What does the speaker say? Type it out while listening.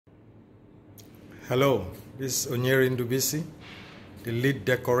Hello, this is Onyeri Ndubisi, the lead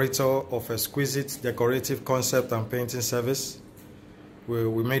decorator of Exquisite Decorative Concept and Painting Service.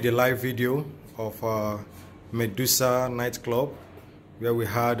 We made a live video of Medusa nightclub where we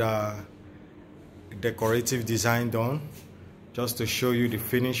had a decorative design done just to show you the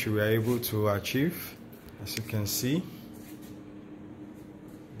finish we were able to achieve. As you can see,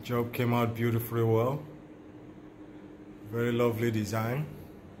 the job came out beautifully well. Very lovely design.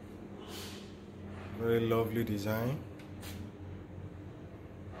 Very lovely design.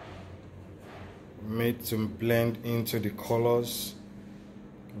 Made to blend into the colors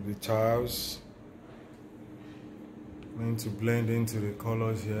of the tiles. Meant to blend into the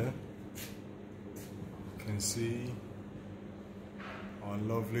colors here. You can see our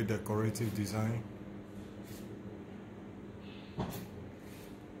lovely decorative design.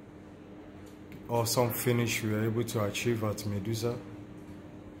 Awesome finish we were able to achieve at Medusa.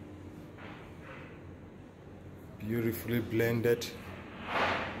 Beautifully blended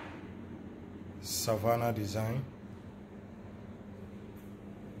savannah design.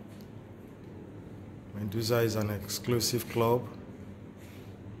 Medusa is an exclusive club,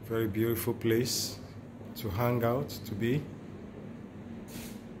 very beautiful place to hang out, to be.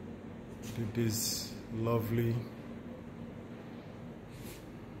 Did this lovely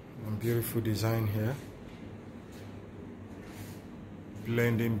and beautiful design here,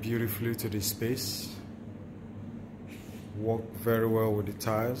 blending beautifully to the space. Work very well with the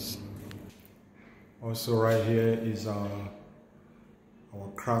tiles. Also right here is our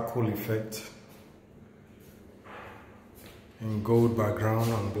crackle effect in gold background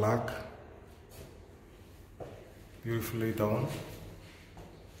and black. Beautifully done.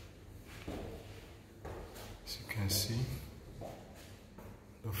 As you can see,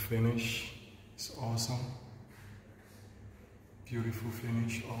 the finish is awesome. Beautiful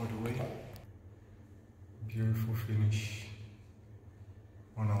finish all the way. Beautiful finish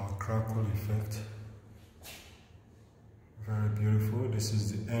on our crackle effect. Very beautiful. This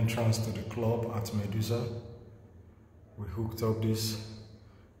is the entrance to the club at Medusa. We hooked up this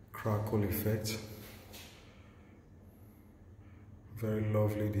crackle effect. Very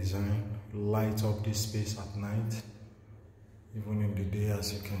lovely design. Light up this space at night, even in the day,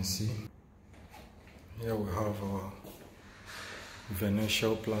 as you can see. Here we have our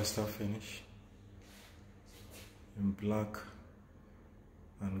Venetian plaster finish in black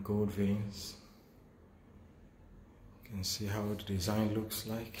and gold veins. You can see how the design looks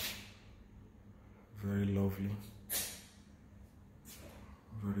like. Very lovely,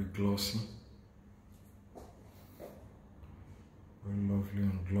 very glossy, very lovely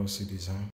and glossy design.